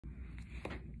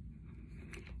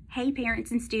Hey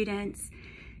parents and students.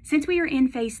 Since we are in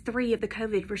phase 3 of the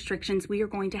COVID restrictions, we are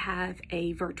going to have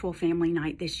a virtual family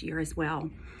night this year as well.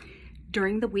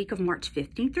 During the week of March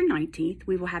 15th through 19th,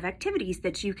 we will have activities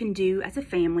that you can do as a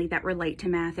family that relate to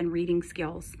math and reading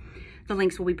skills. The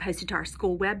links will be posted to our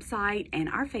school website and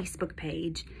our Facebook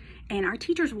page, and our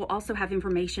teachers will also have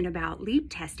information about LEAP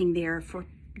testing there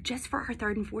just for our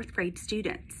 3rd and 4th grade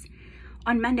students.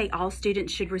 On Monday, all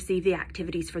students should receive the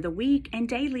activities for the week, and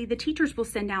daily the teachers will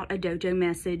send out a dojo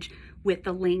message with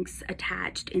the links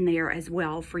attached in there as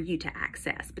well for you to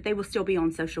access, but they will still be on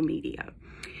social media.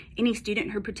 Any student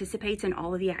who participates in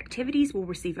all of the activities will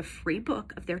receive a free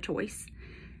book of their choice.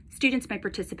 Students may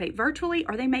participate virtually,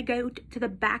 or they may go to the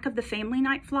back of the family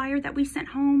night flyer that we sent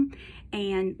home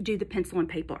and do the pencil and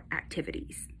paper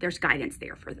activities. There's guidance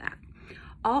there for that.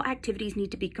 All activities need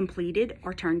to be completed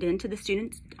or turned in to the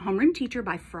student's homeroom teacher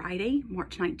by Friday,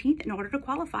 March 19th, in order to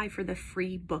qualify for the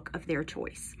free book of their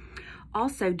choice.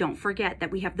 Also, don't forget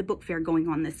that we have the book fair going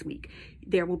on this week.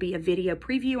 There will be a video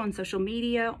preview on social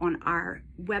media, on our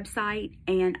website,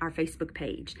 and our Facebook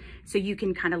page, so you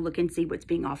can kind of look and see what's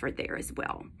being offered there as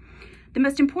well. The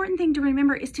most important thing to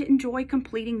remember is to enjoy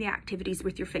completing the activities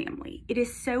with your family. It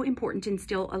is so important to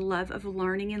instill a love of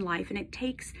learning in life, and it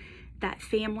takes that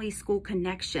family-school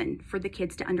connection for the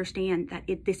kids to understand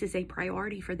that this is a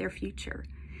priority for their future.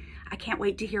 I can't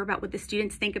wait to hear about what the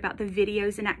students think about the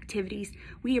videos and activities.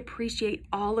 We appreciate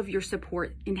all of your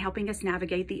support in helping us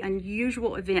navigate the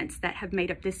unusual events that have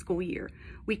made up this school year.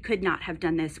 We could not have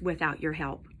done this without your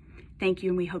help. Thank you,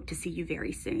 and we hope to see you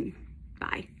very soon.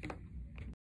 Bye.